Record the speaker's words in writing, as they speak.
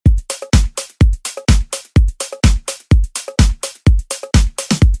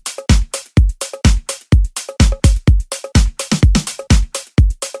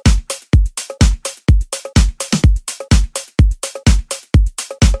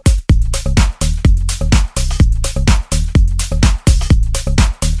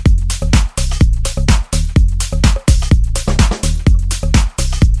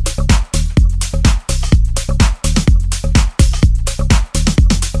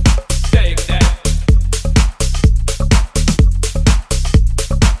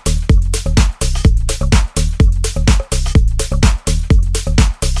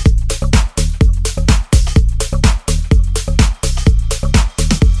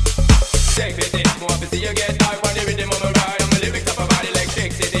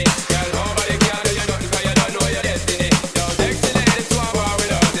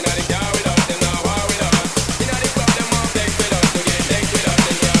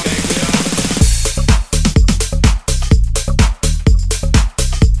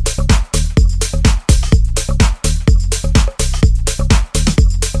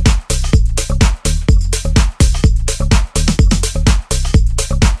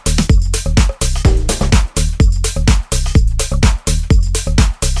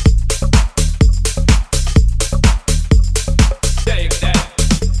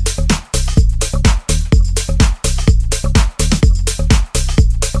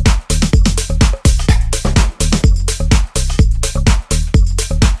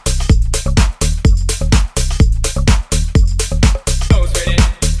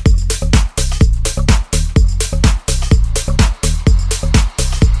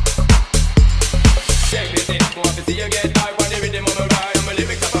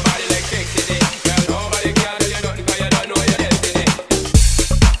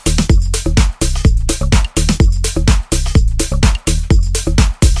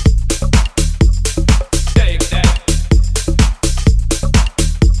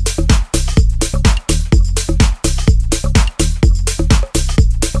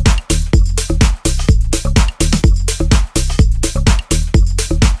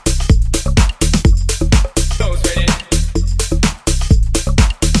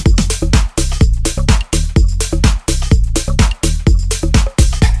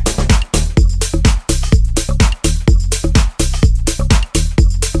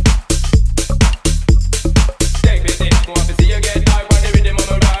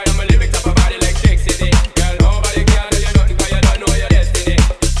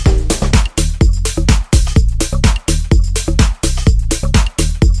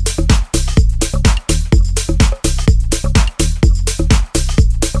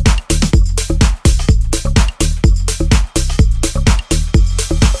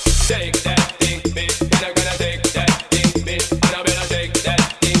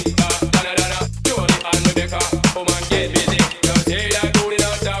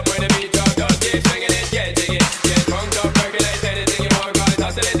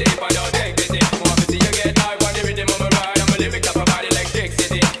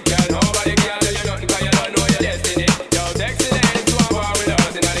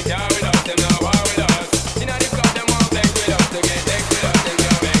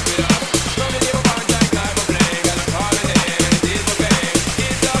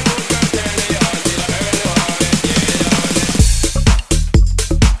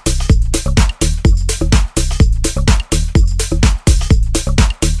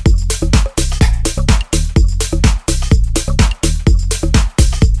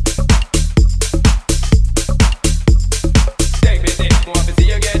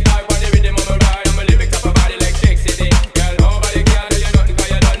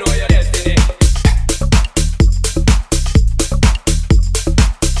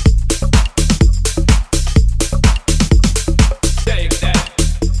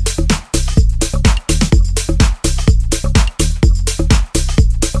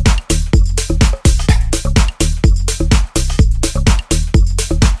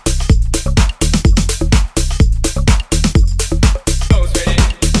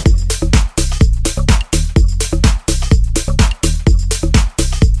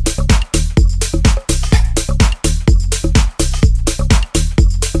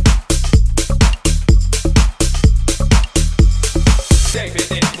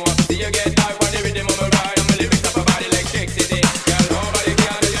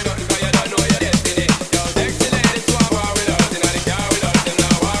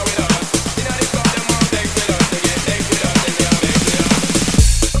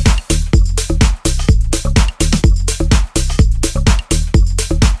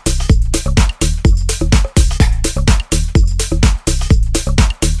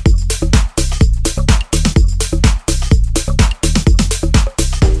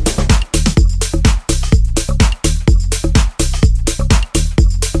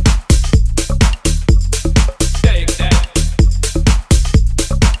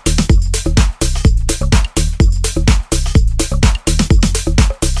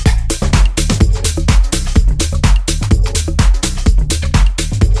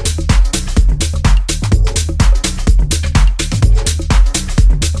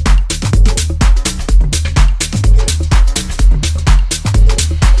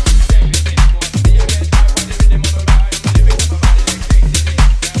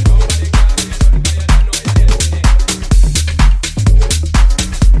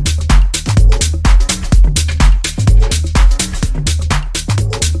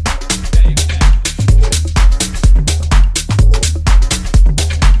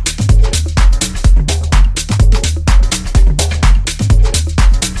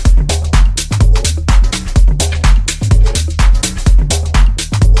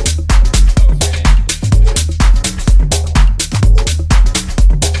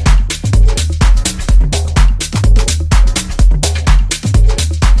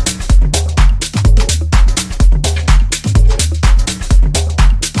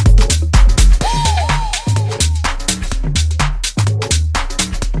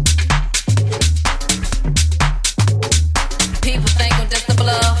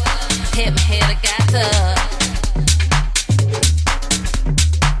Hit my head, I got to.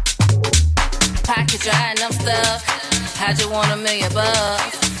 Pocket dry and I'm stuck. How'd you want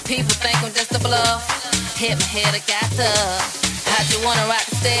 $1,000,000? People think I'm just a bluff. Hit my head, I got to. How'd you wanna rock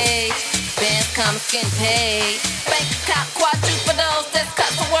the stage? Bands come getting paid. Bank account quadruple those. That's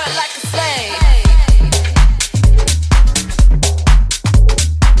cut to work like a slave.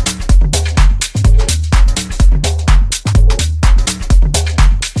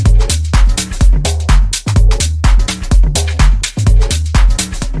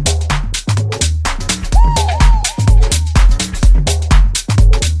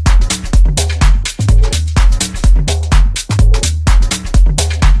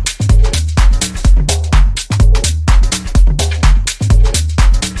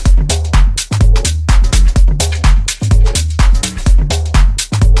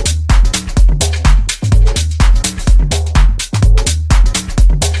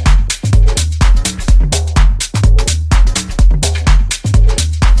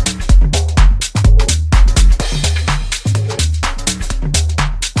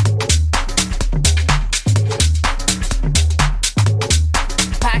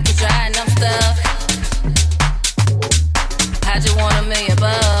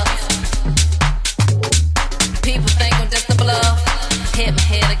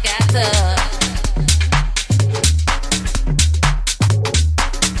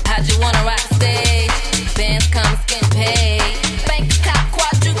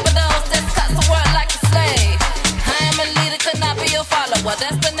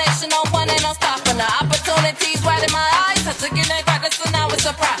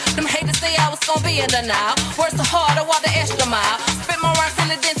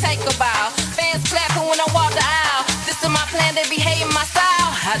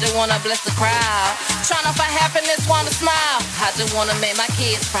 Wanna make my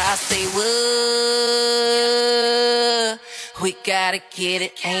kids proud, say what? We gotta get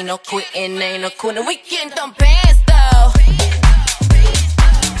it, ain't no quitting, ain't no quitting. We getting them bands though.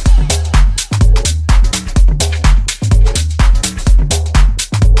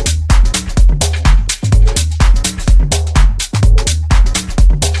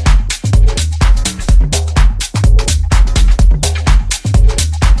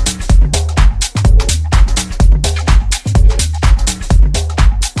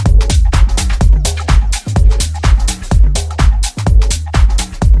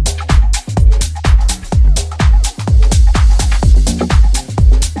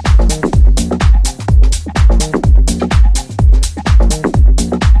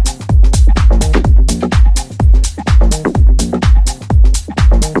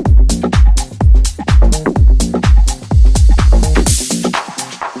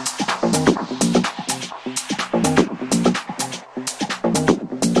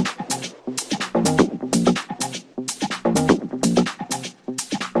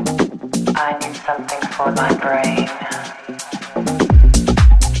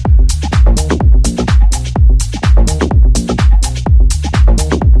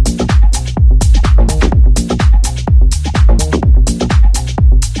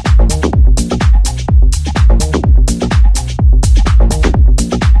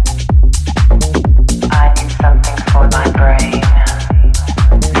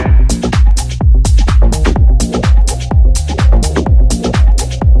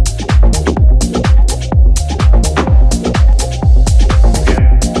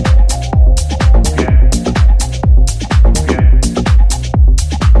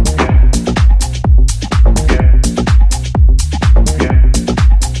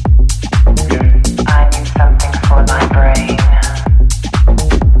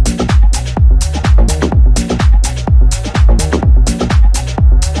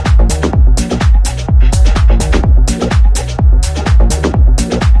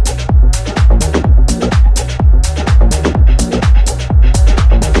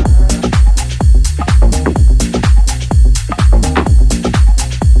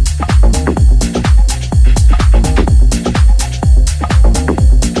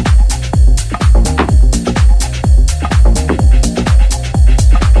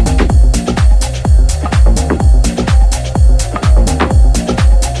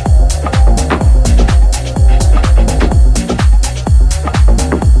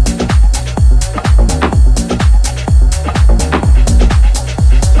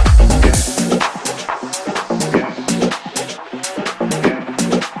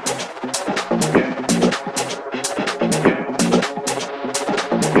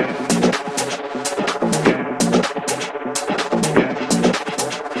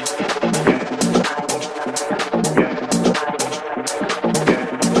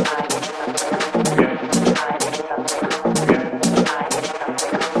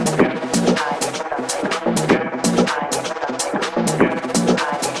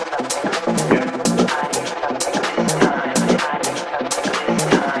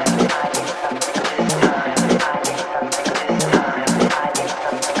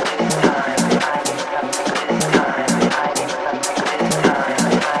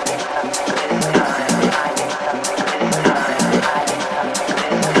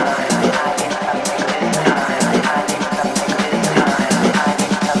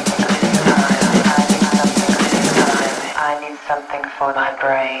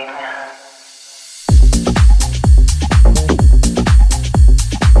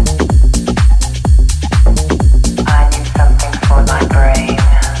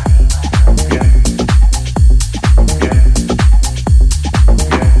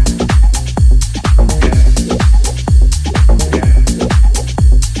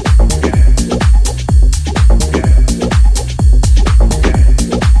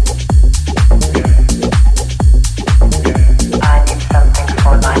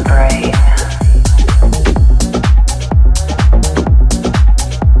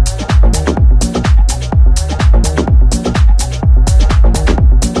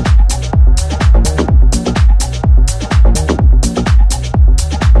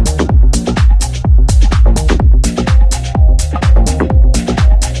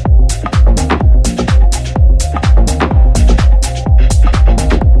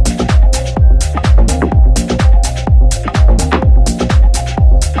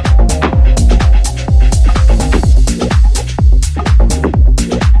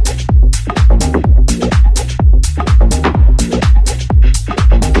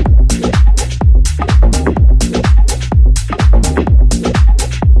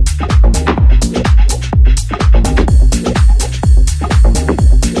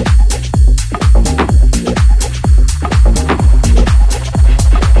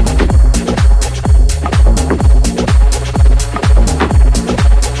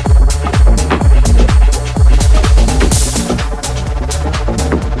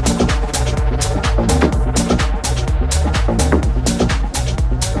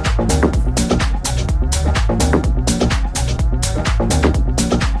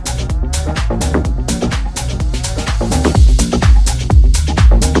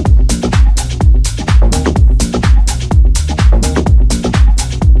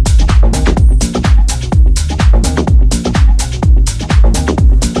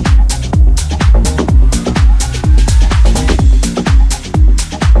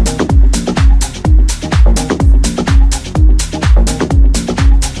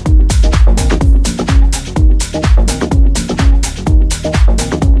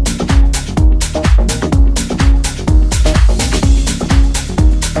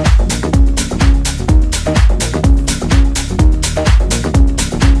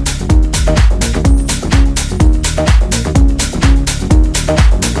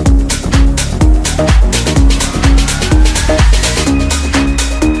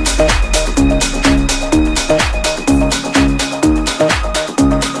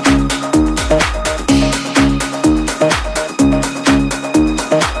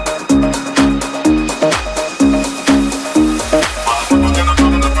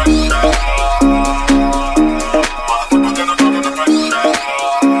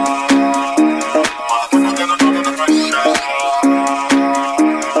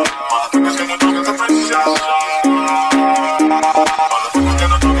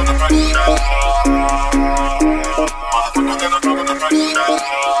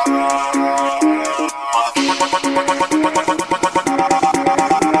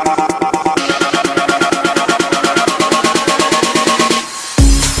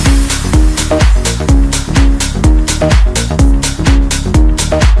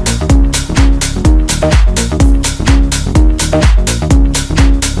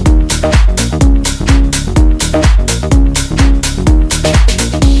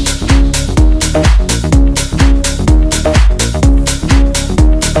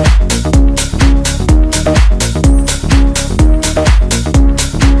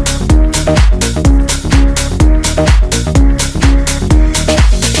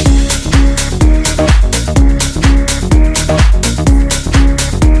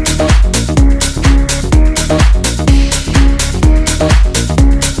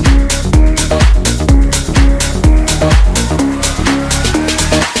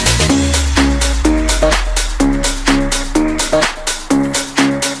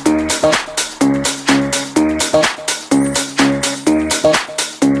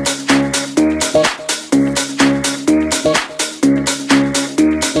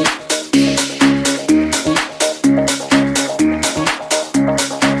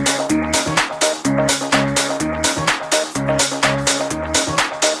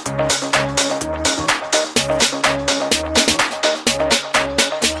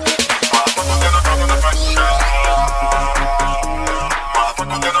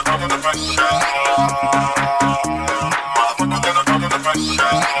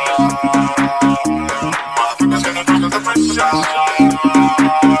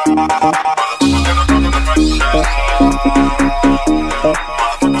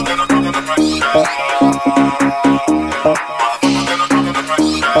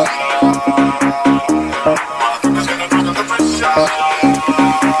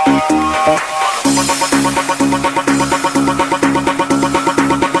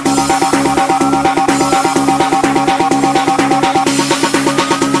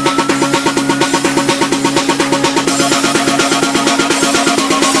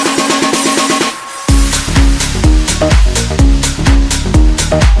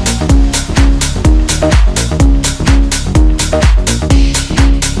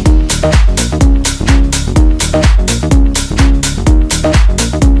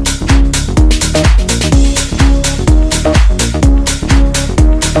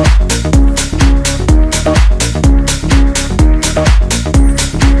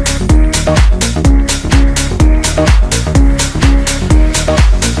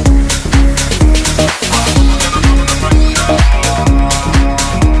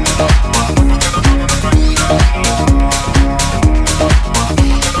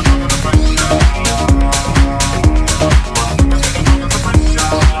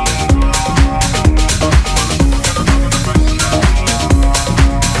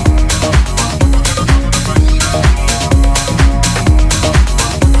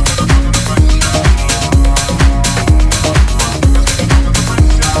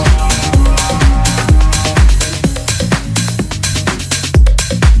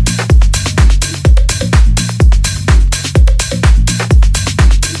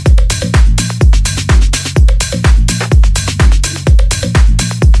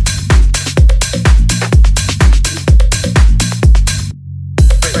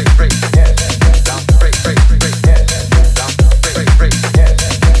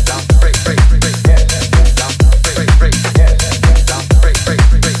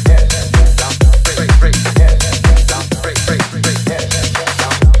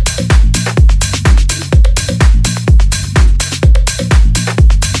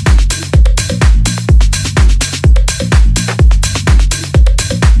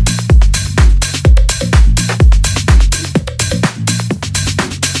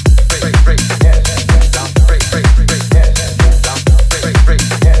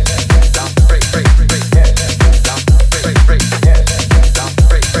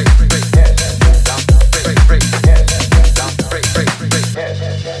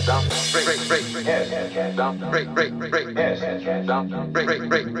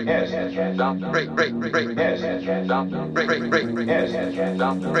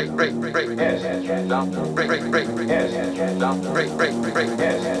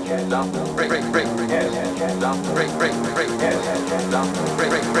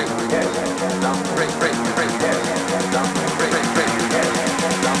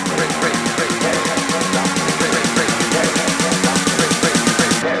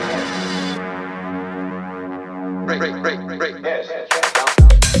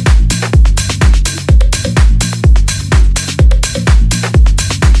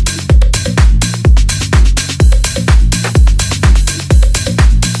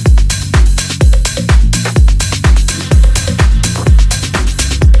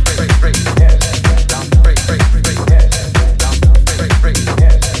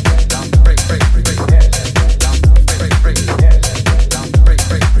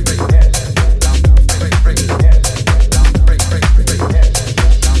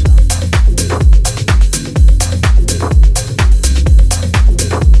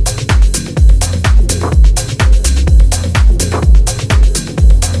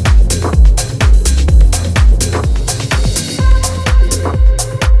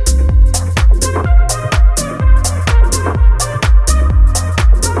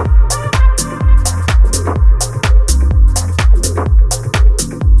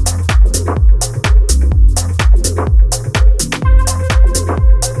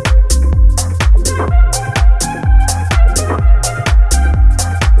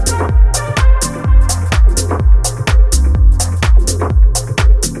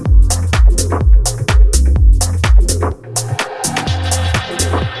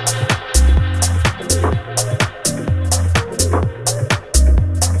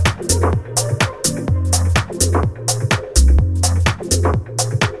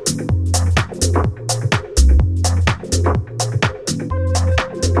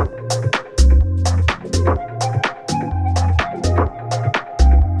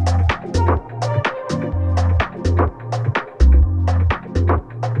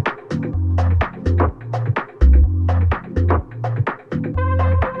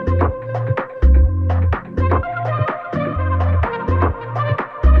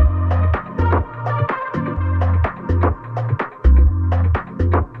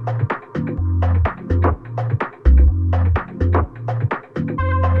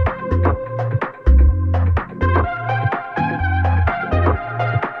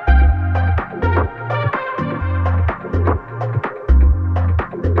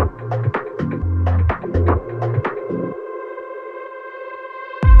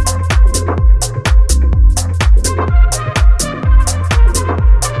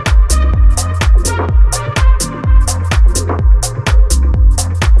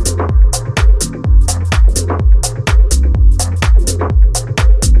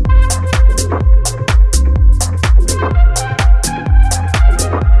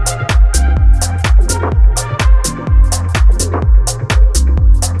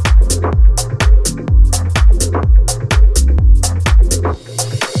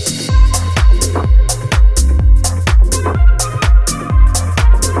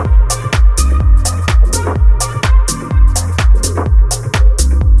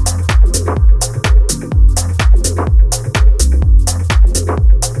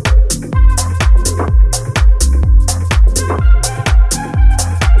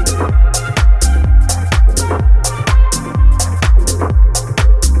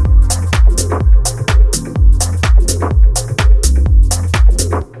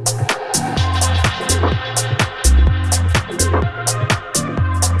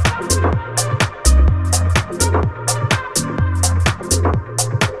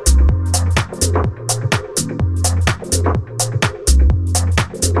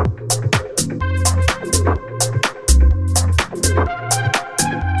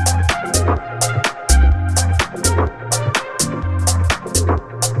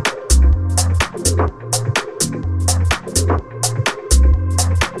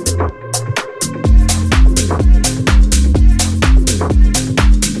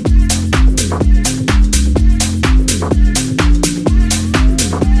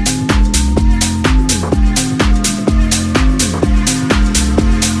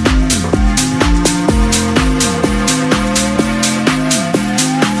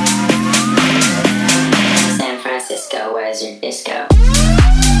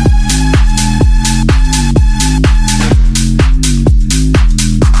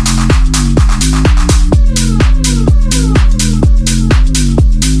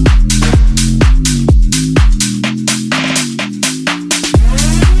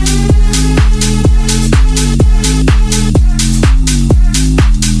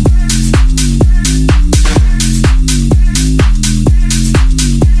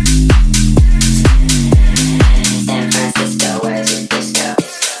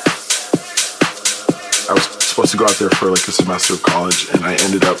 supposed to go out there for like a semester of college, and I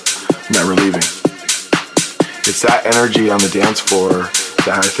ended up never leaving. It's that energy on the dance floor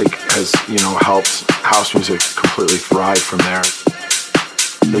that I think has, helped house music completely thrive from there.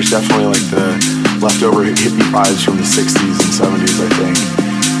 There's definitely like the leftover hippie vibes from the 60s and 70s, I think.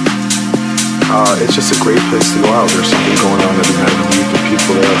 It's just a great place to go out. There's something going on every night of the week. The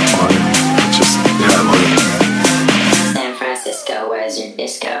people there are fun. It's just, yeah, I love it. San Francisco, where's your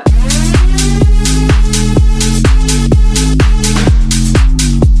disco?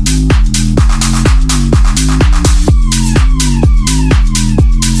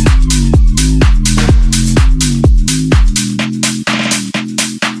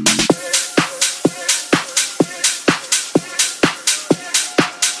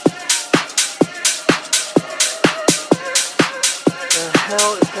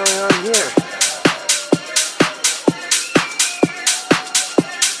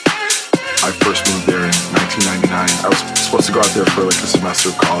 To go out there for like a semester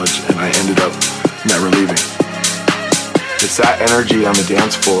of college, and I ended up never leaving. It's that energy on the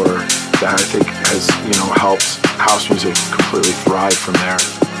dance floor that I think has, helped house music completely thrive from there.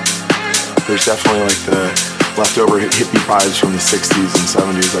 There's definitely like the leftover hippie vibes from the 60s and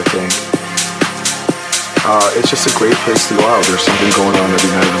 70s, I think. It's just a great place to go out. There's something going on every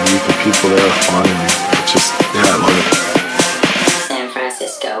night of the week. The people there are fun, and it's just, yeah, I love it. San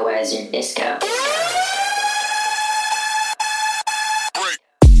Francisco, where's your disco?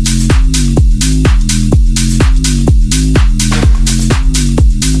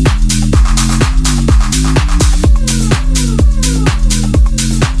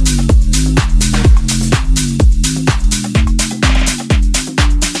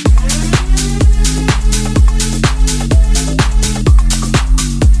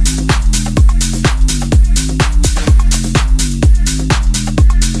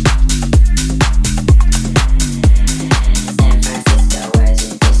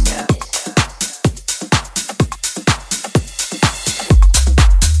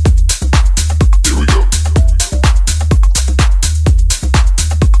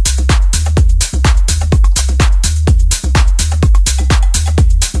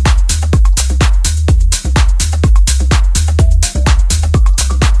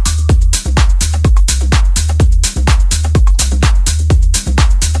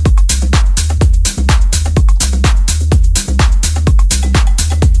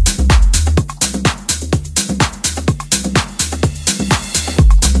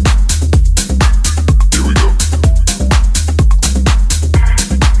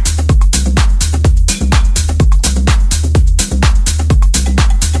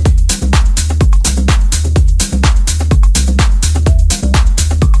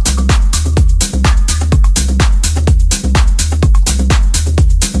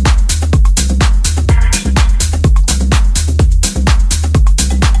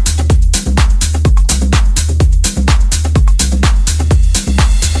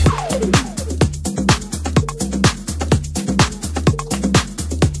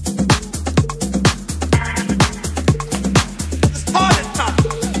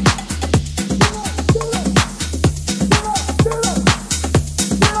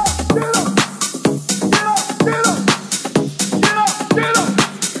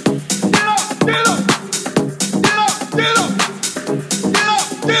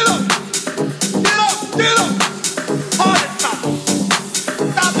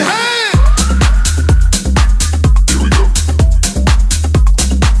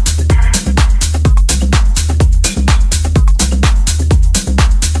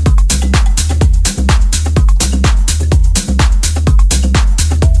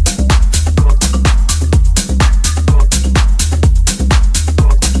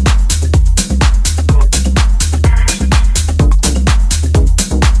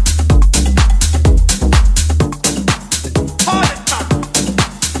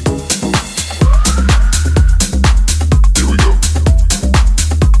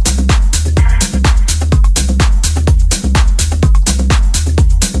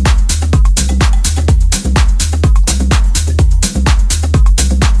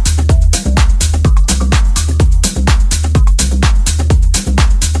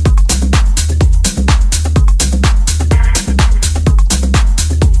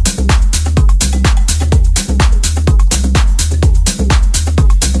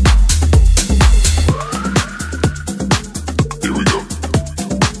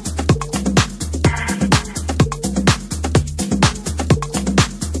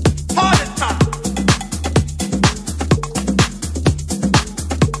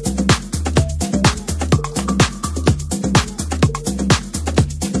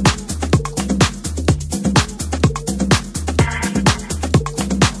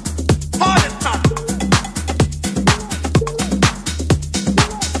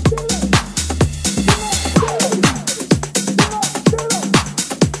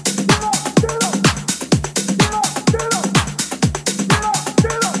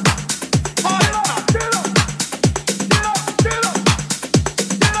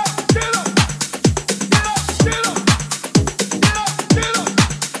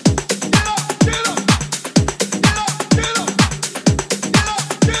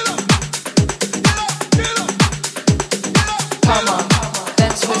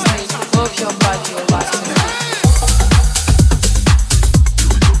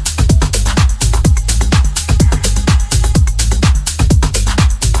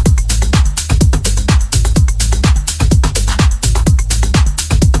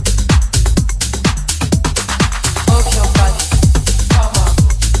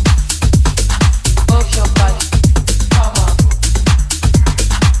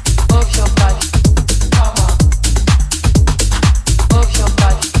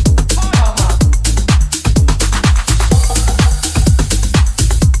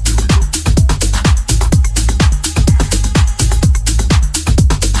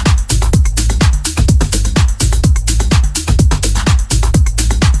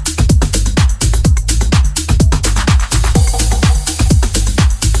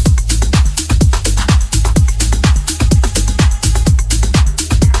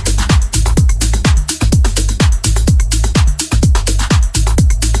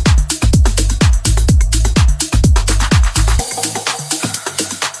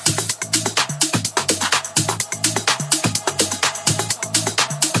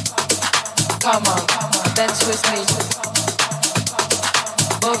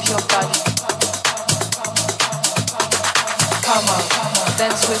 move your body. Come on,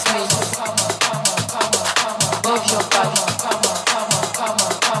 dance with me. Move your body.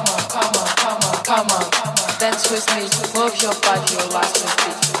 Come on, dance with me. Move your body, your life will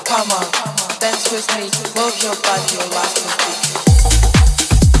be. Come on, dance with me. Move your body, your life will be.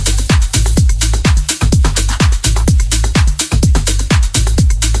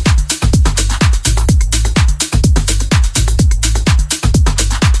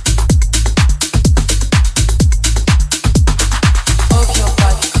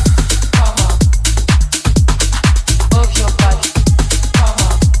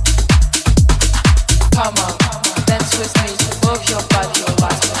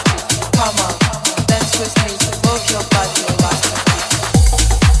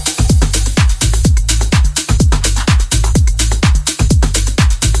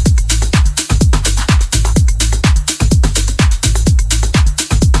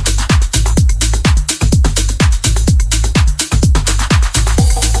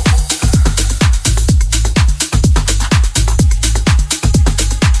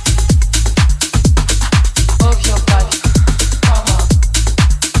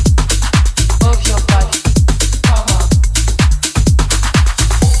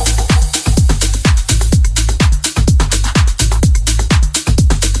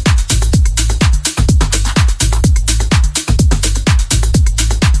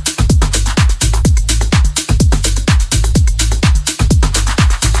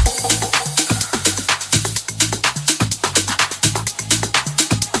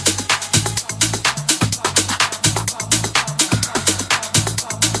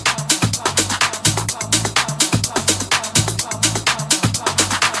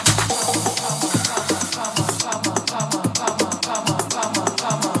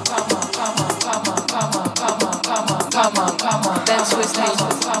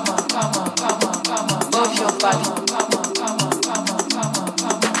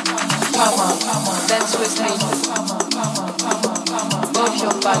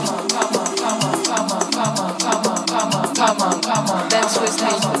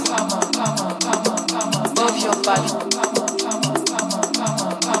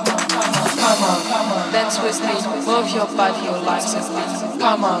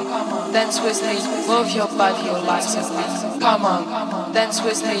 Dance with me, move your body, your life is beat. Come on, dance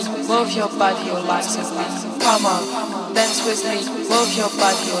with me, move your body, your life is beat. Move your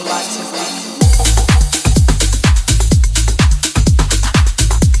body, your life.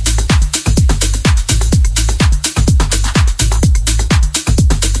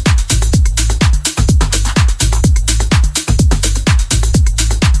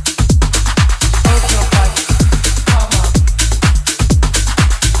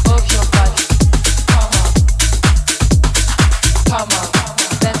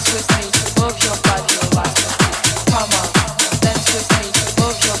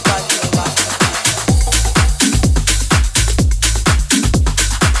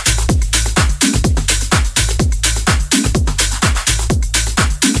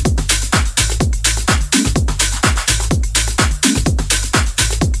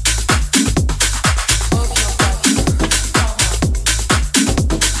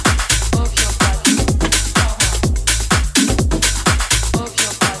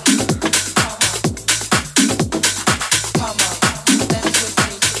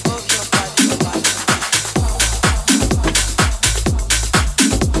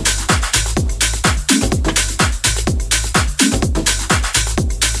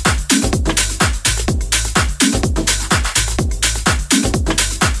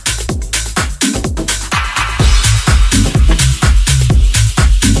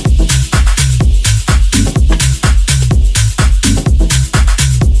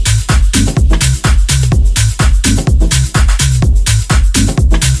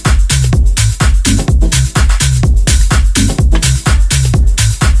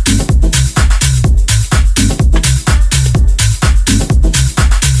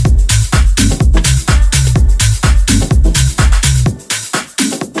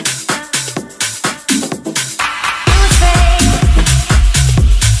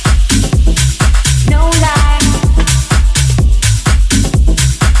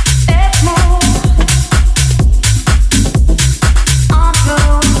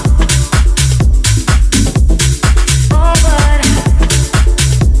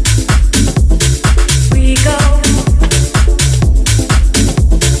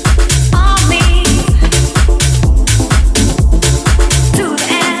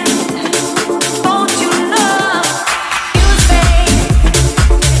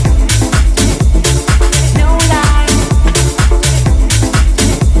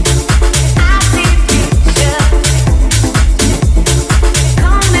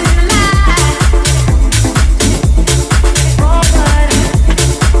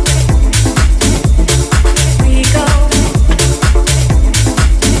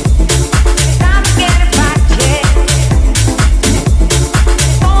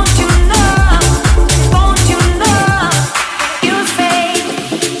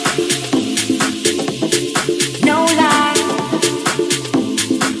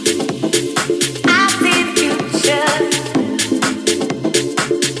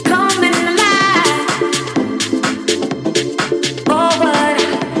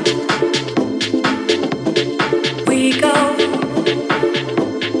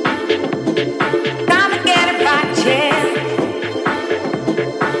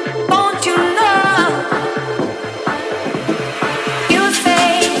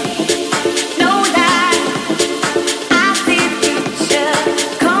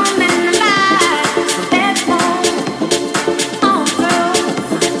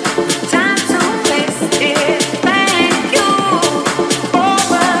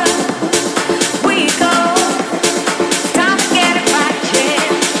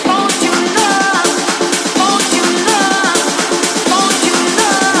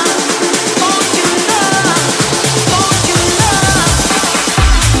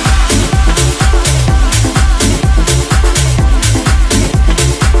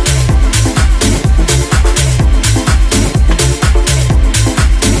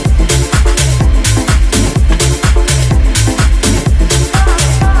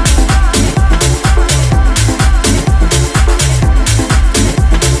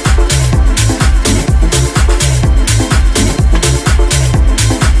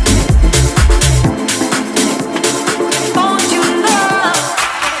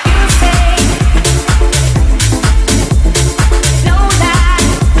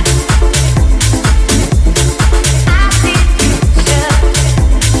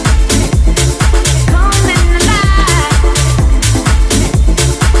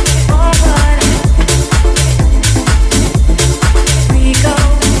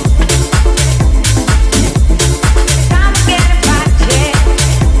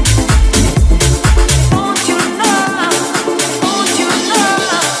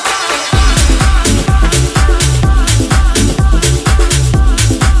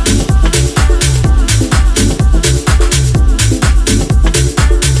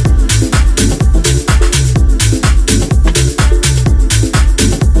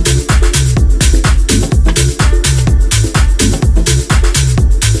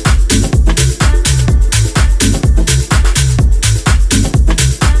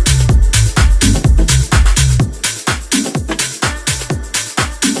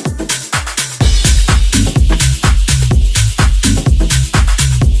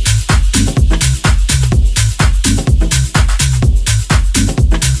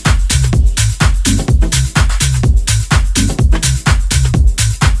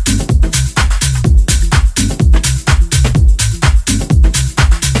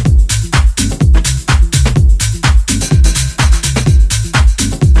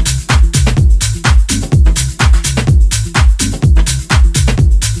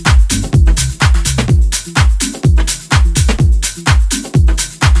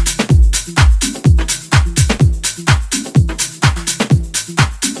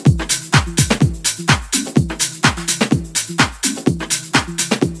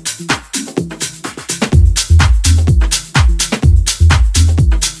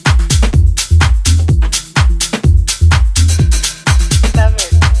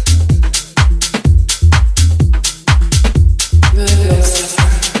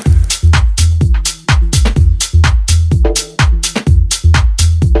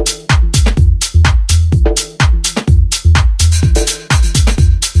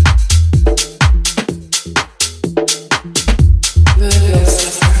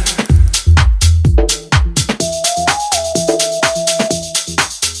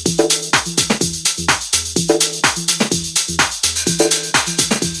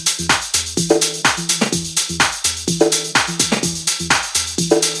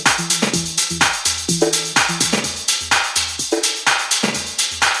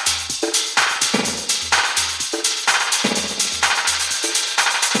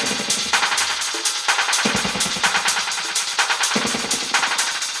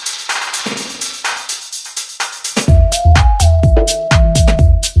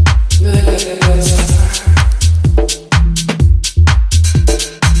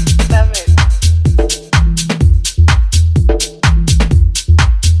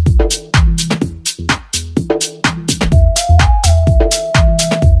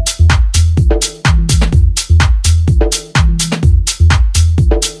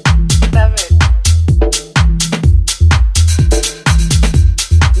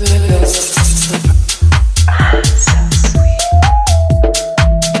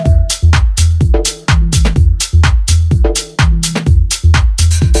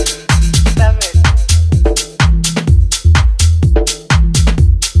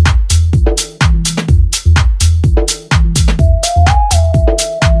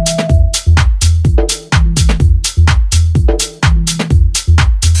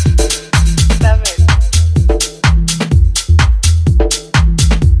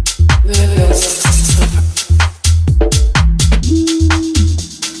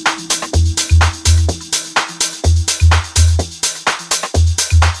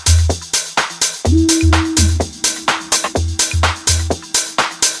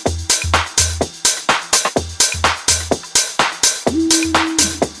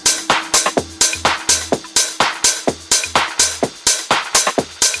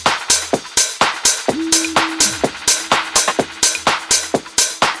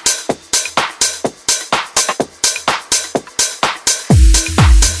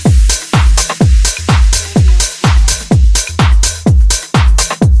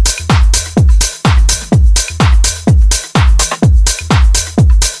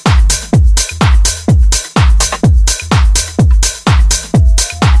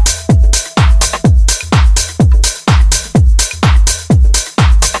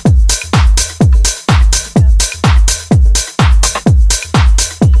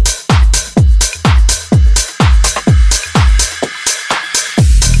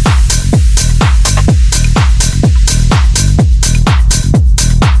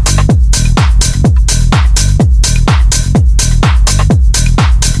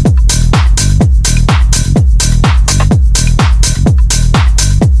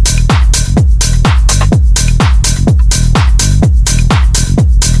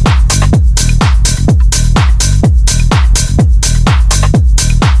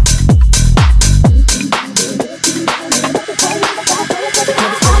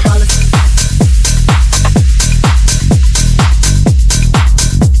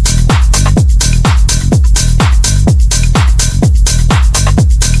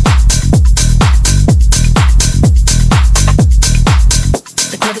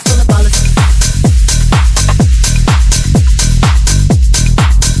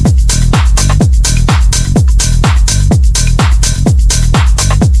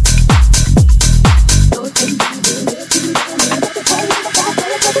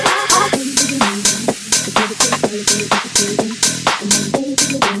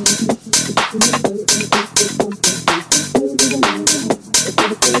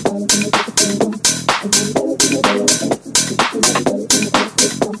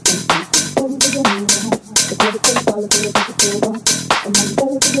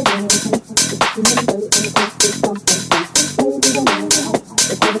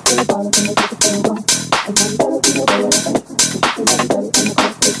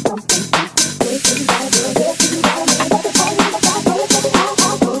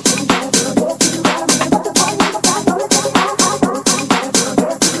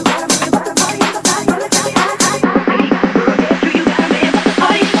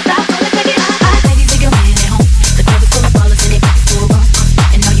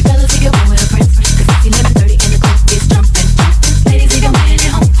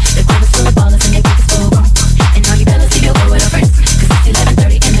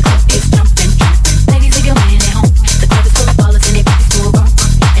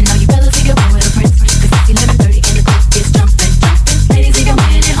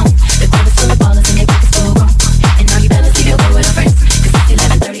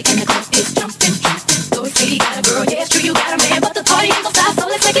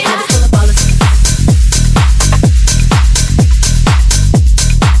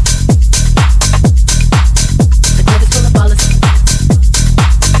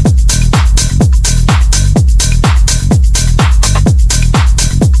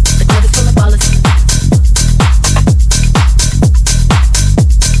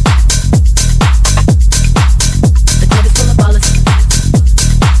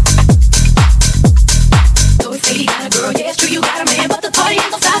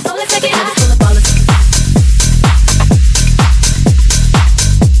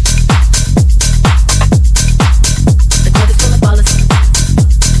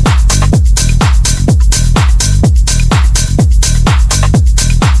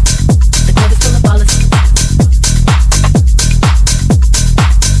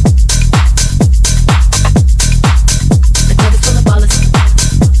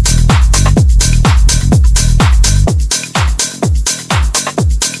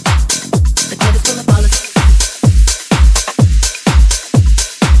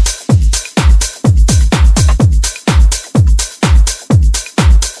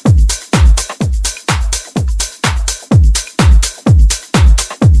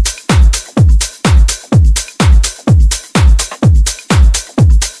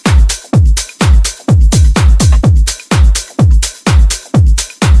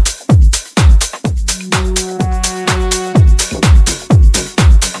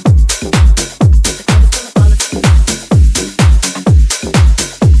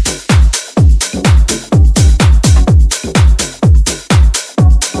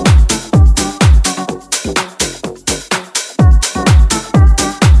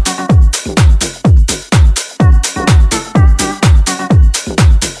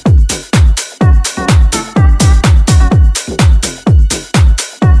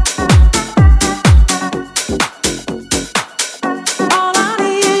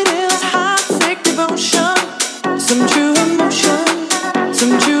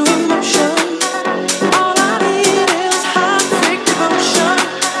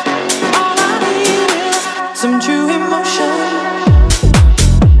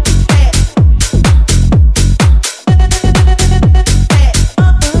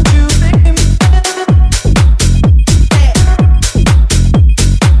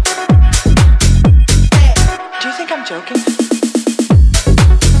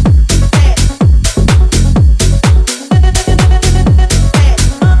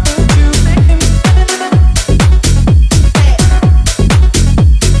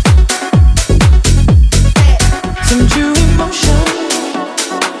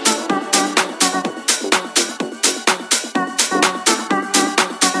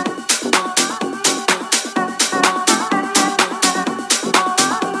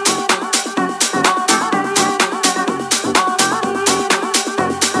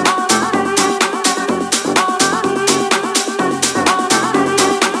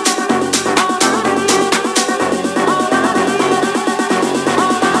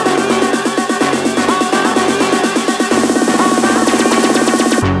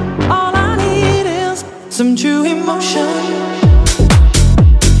 some true emotion.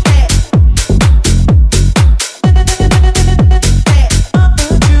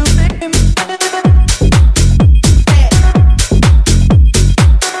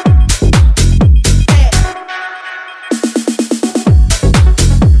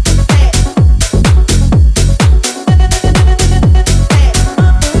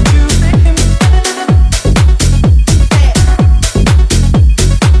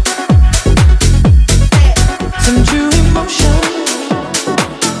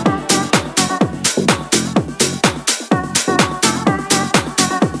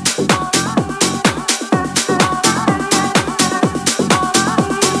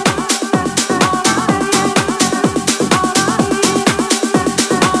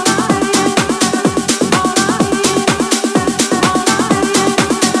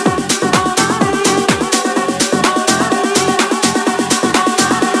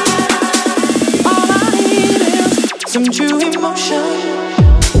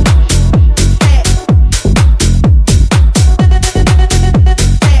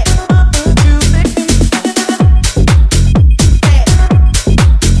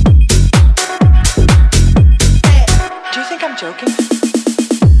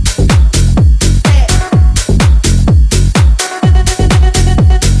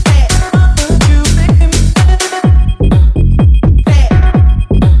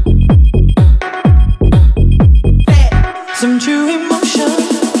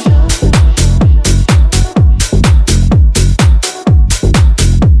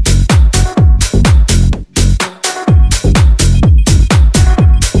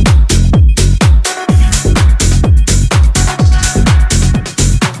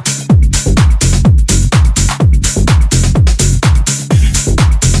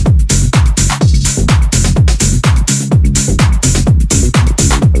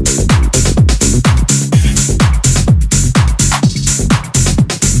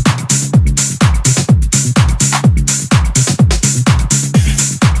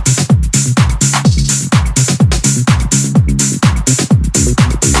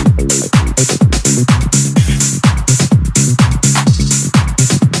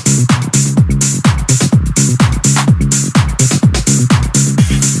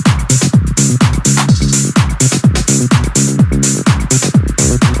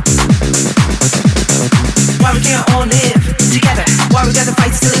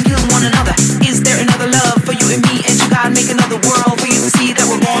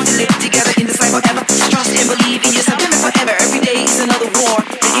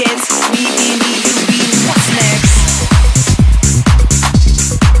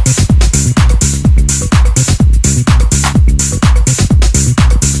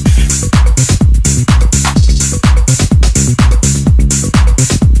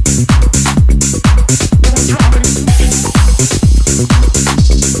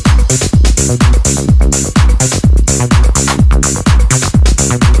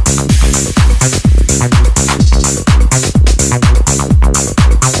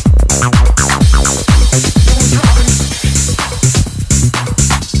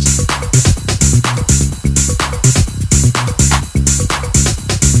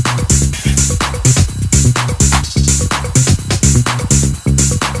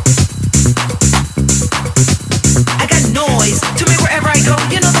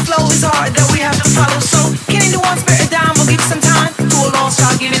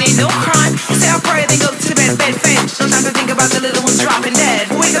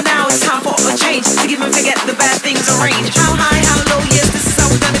 range. How high, how low, yes, this is how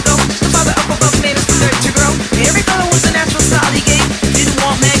we're gonna go. The Father up above made us from dirt to grow. Every color was a natural style he gave. Didn't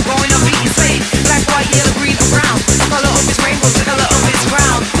want man growing up being slave. Black, white, yellow, green, or brown. The color of his rainbow, the color of his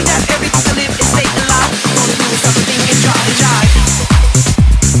ground. We got everything to live and stay alive. Only do is stop and think and drop and jive.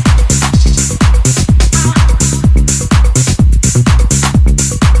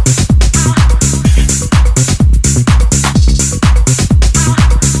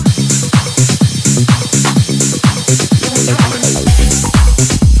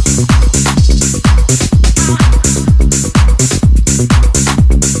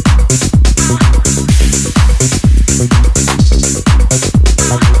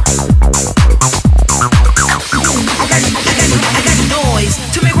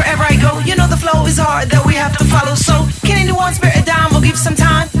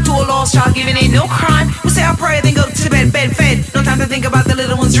 Think about the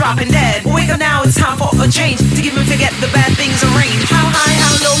little ones dropping dead. Wake up now, it's time for a change. To give and forget the bad things arranged. How high,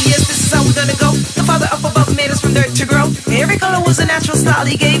 how low, yes, this is how we're gonna go. The Father up above made us from dirt to grow. Every color was a natural style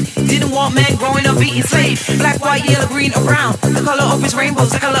he gave. Didn't want man growing up being slave. Black, white, yellow, green, or brown. The color of his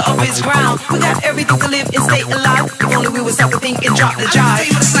rainbows, the color of his ground. We got everything to live and stay alive. If only we would stop to think and drop the jive. I tell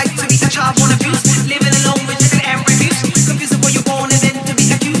you what it's like to be a child born abused. Living alone, rejected and refused. Confused before you're born and then to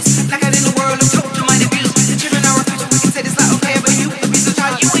be accused. Like out in the world of total mind abuse. The children are our future, we can say this not okay, but you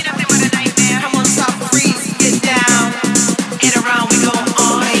ain't nothing but a nightmare. Come on, stop, freeze, get down. And around we go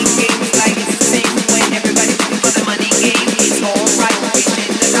on. Playing games like it's the same when everybody's looking for the money game. It's alright,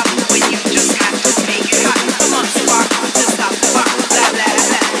 reaching the top when you just have to make it hot. Come on, spark, just stop, spark. Blah, blah,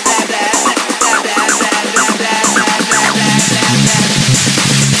 blah, blah, blah, blah, blah, blah, blah, blah, blah, blah, blah, blah.